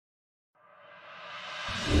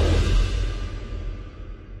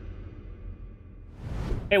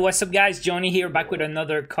Hey, what's up guys? Johnny here, back with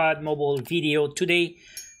another COD Mobile video. Today,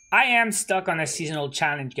 I am stuck on a seasonal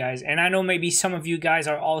challenge, guys. And I know maybe some of you guys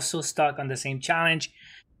are also stuck on the same challenge.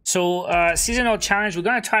 So, seasonal challenge, we're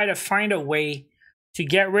going to try to find a way to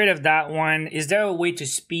get rid of that one. Is there a way to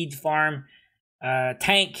speed farm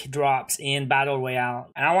tank drops in Battle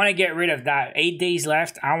Royale? And I want to get rid of that. 8 days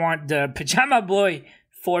left. I want the Pajama Boy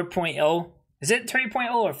 4.0. Is it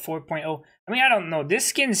 3.0 or 4.0? I mean, I don't know. This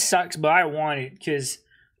skin sucks, but I want it because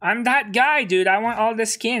I'm that guy, dude. I want all the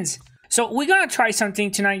skins. So we're gonna try something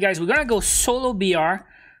tonight, guys. We're gonna go solo BR,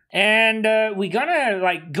 and we're gonna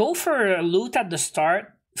like go for a loot at the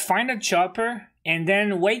start, find a chopper, and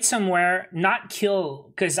then wait somewhere, not kill.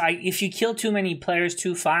 Because if you kill too many players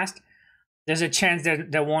too fast, there's a chance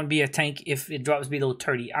that there won't be a tank if it drops below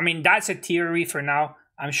 30. I mean, that's a theory for now.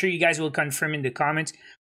 I'm sure you guys will confirm in the comments.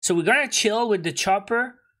 So we're gonna chill with the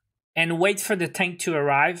chopper and wait for the tank to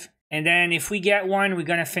arrive. And then if we get one, we're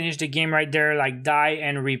gonna finish the game right there, like die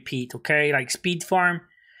and repeat, okay? Like speed farm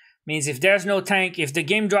means if there's no tank, if the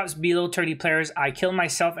game drops below 30 players, I kill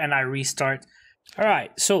myself and I restart. All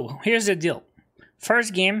right, so here's the deal.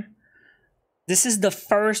 First game, this is the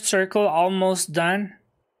first circle almost done,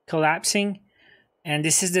 collapsing. And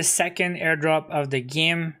this is the second airdrop of the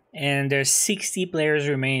game, and there's 60 players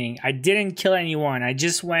remaining. I didn't kill anyone. I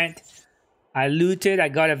just went, I looted, I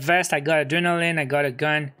got a vest, I got adrenaline, I got a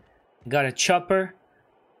gun, I got a chopper,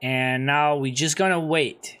 and now we're just gonna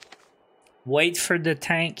wait. Wait for the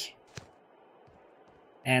tank,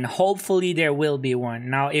 and hopefully there will be one.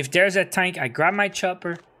 Now, if there's a tank, I grab my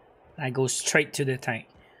chopper, and I go straight to the tank.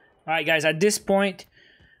 Alright guys, at this point,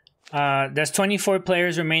 there's 24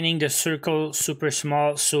 players remaining, the circle super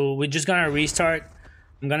small, so we're just gonna restart.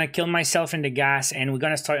 I'm gonna kill myself in the gas, and we're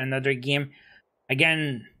gonna start another game.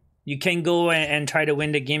 Again, you can go and try to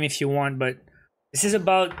win the game if you want, but this is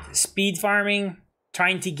about speed farming,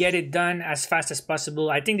 trying to get it done as fast as possible.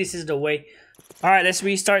 I think this is the way. Alright, let's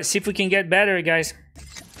restart, see if we can get better, guys.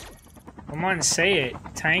 Come on, say it.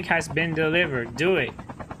 Tank has been delivered. Do it.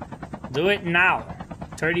 Do it now.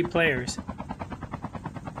 30 players.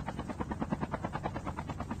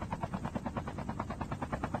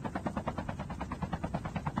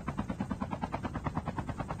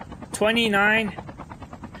 $29.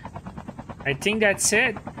 I think that's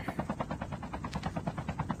it.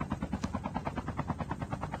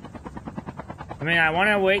 I mean, I want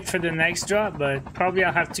to wait for the next drop, but probably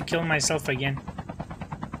I'll have to kill myself again.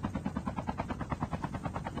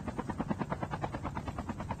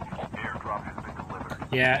 Airdrop has been delivered.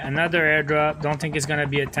 Yeah, another airdrop. Don't think it's gonna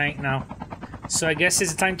be a tank now. So I guess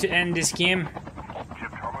it's time to end this game. Chip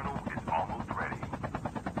terminal is almost ready.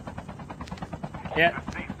 Yeah,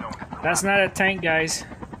 The safe zone is that's not a tank, guys.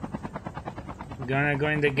 We're gonna go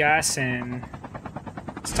in the gas and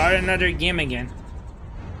start another game again.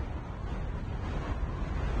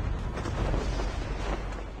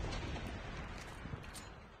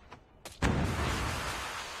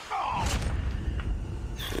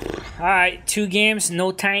 Alright, 2 games,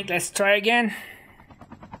 no tank. Let's try again.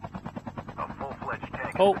 a full-fledged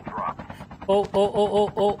tank Oh. has been dropped.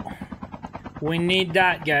 Oh. We need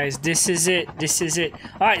that, guys. This is it. This is it.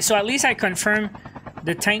 Alright, so at least I confirm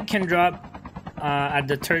the tank can drop at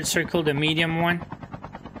the third circle, the medium one.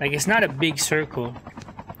 Like, it's not a big circle.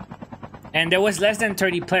 And there was less than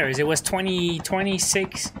 30 players. It was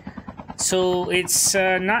 26. So it's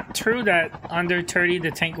not true that under 30 the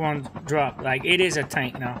tank won't drop. Like, it is a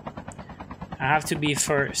tank now. I have to be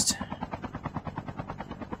first.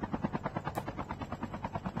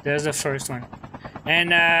 There's the first one.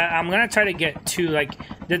 And I'm gonna try to get 2. Like,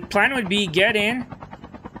 the plan would be get in,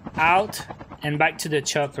 out, and back to the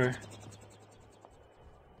chopper.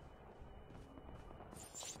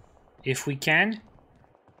 If we can,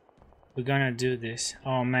 we're gonna do this.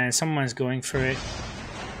 Oh man, someone's going for it.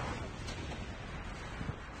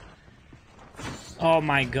 Oh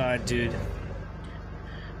my god, dude.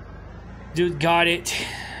 Dude got it.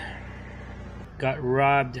 Got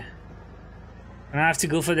robbed. And I have to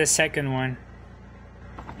go for the second one.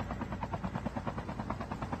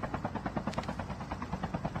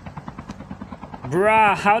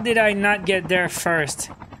 Bruh, how did I not get there first?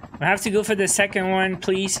 I have to go for the second one,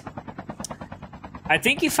 please. I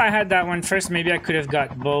think if I had that one first, maybe I could have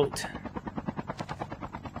got both.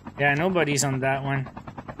 Yeah, nobody's on that one.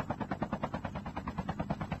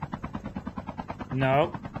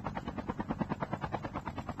 No.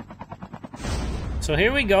 So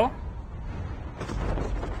here we go.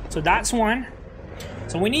 So that's one.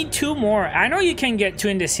 So we need 2 more. I know you can get 2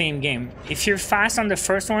 in the same game. If you're fast on the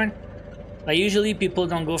first one, like usually people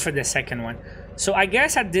don't go for the second one. So I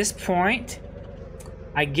guess at this point,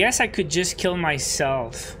 I guess I could just kill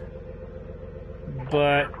myself.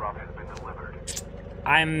 But Airdrop has been delivered.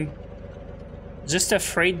 I'm just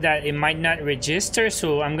afraid that it might not register,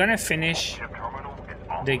 so I'm gonna finish Chip terminal is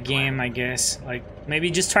almost the game, I guess. Like,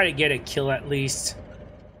 maybe just try to get a kill at least.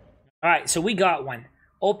 Alright, so we got one.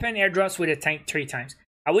 Open airdrops with a tank 3 times.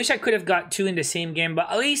 I wish I could have got 2 in the same game, but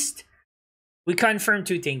at least we confirmed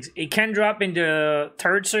 2 things. It can drop in the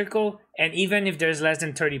 3rd circle, and even if there's less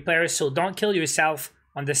than 30 players, so don't kill yourself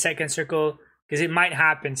on the 2nd circle, because it might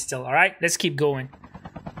happen still. Alright, let's keep going.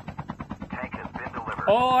 Tank has been delivered.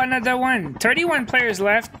 Oh, another one. 31 players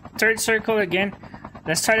left. 3rd circle again.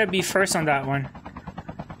 Let's try to be first on that one.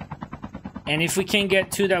 And if we can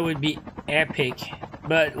get 2, that would be epic.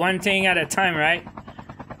 But one thing at a time, right?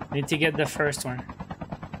 Need to get the first one.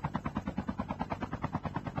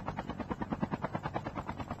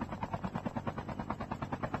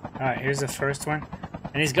 Alright, here's the first one.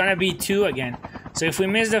 And it's gonna be 2 again. So if we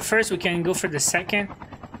miss the first, we can go for the second.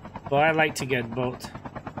 But I like to get both.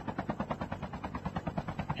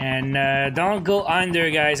 And don't go under,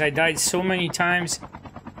 guys. I died so many times.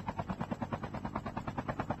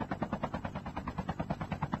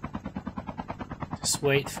 Just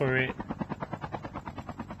wait for it.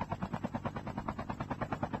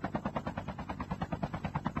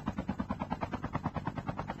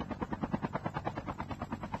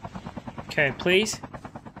 Okay, please.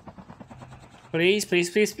 Please, please,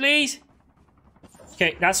 please, please.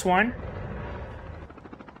 Okay, that's one.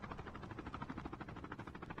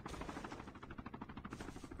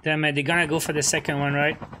 Damn it, they're gonna go for the second one,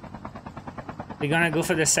 right? They're gonna go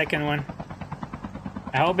for the second one.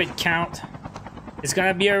 I hope it counts. It's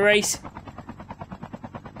gonna be a race.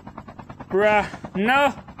 Bruh,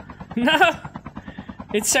 no! No!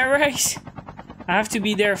 It's a race! I have to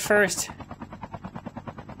be there first.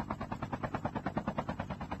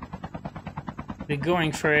 They're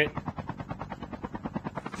going for it.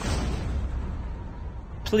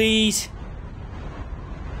 Please.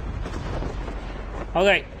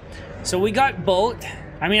 Okay, so we got both.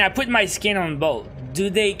 I mean, I put my skin on both. Do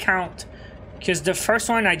they count? Because the first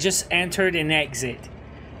one I just entered and exit.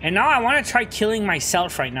 And now I want to try killing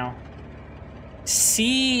myself right now.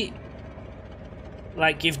 See,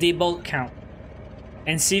 like, if they both count.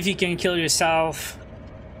 And see if you can kill yourself.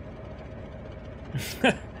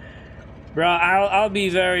 Bro, I'll be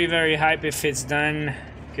very, very hype if it's done.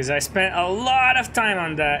 Because I spent a lot of time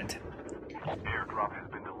on that. Airdrop has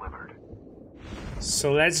been delivered.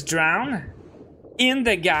 So let's drown in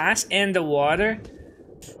the gas and the water.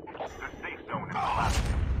 The safe zone is collapsing.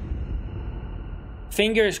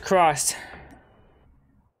 Fingers crossed.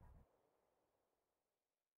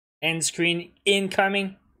 End screen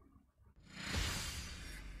incoming.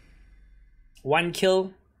 1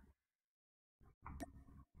 kill.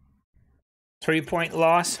 3-point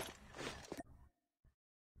loss.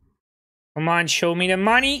 Come on, show me the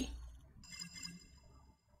money.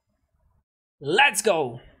 Let's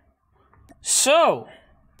go. So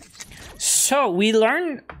we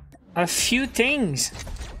learned a few things.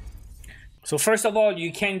 So first of all,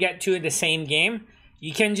 you can get 2 in the same game.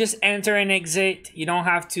 You can just enter and exit. You don't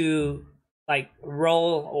have to like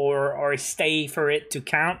roll or stay for it to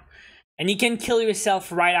count. And you can kill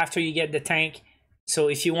yourself right after you get the tank. So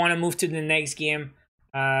if you want to move to the next game,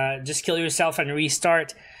 just kill yourself and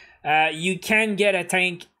restart. You can get a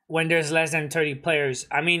tank when there's less than 30 players.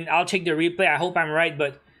 I mean, I'll check the replay. I hope I'm right,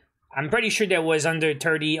 but I'm pretty sure there was under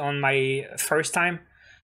 30 on my first time.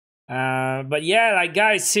 But yeah, like,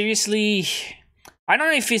 guys, seriously, I don't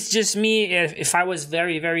know if it's just me, if I was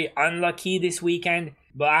very, very unlucky this weekend,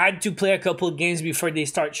 but I had to play a couple games before they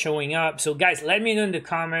start showing up. So guys, let me know in the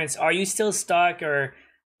comments, are you still stuck, or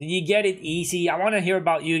did you get it easy? I want to hear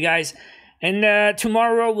about you guys. And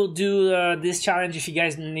tomorrow we'll do this challenge. If you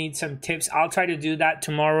guys need some tips, I'll try to do that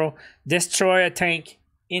tomorrow. Destroy a tank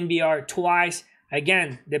in BR twice.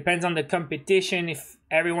 Again, depends on the competition. If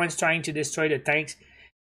everyone's trying to destroy the tanks,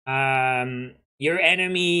 your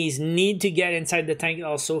enemies need to get inside the tank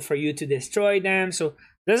also for you to destroy them. So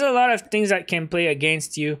there's a lot of things that can play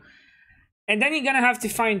against you. And then you're gonna have to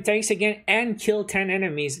find tanks again and kill 10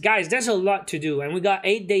 enemies. Guys, there's a lot to do, and we got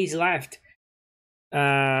 8 days left.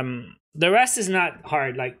 The rest is not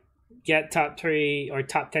hard, like get top 3 or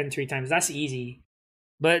top 10 3 times. That's easy.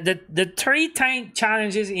 But the 3 tank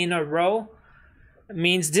challenges in a row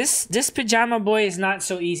means this pajama boy is not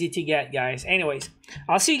so easy to get, guys. Anyways,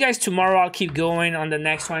 I'll see you guys tomorrow. I'll keep going on the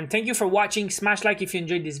next one. Thank you for watching. Smash like if you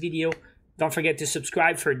enjoyed this video. Don't forget to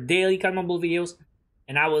subscribe for daily COD Mobile videos.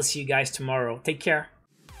 And I will see you guys tomorrow. Take care.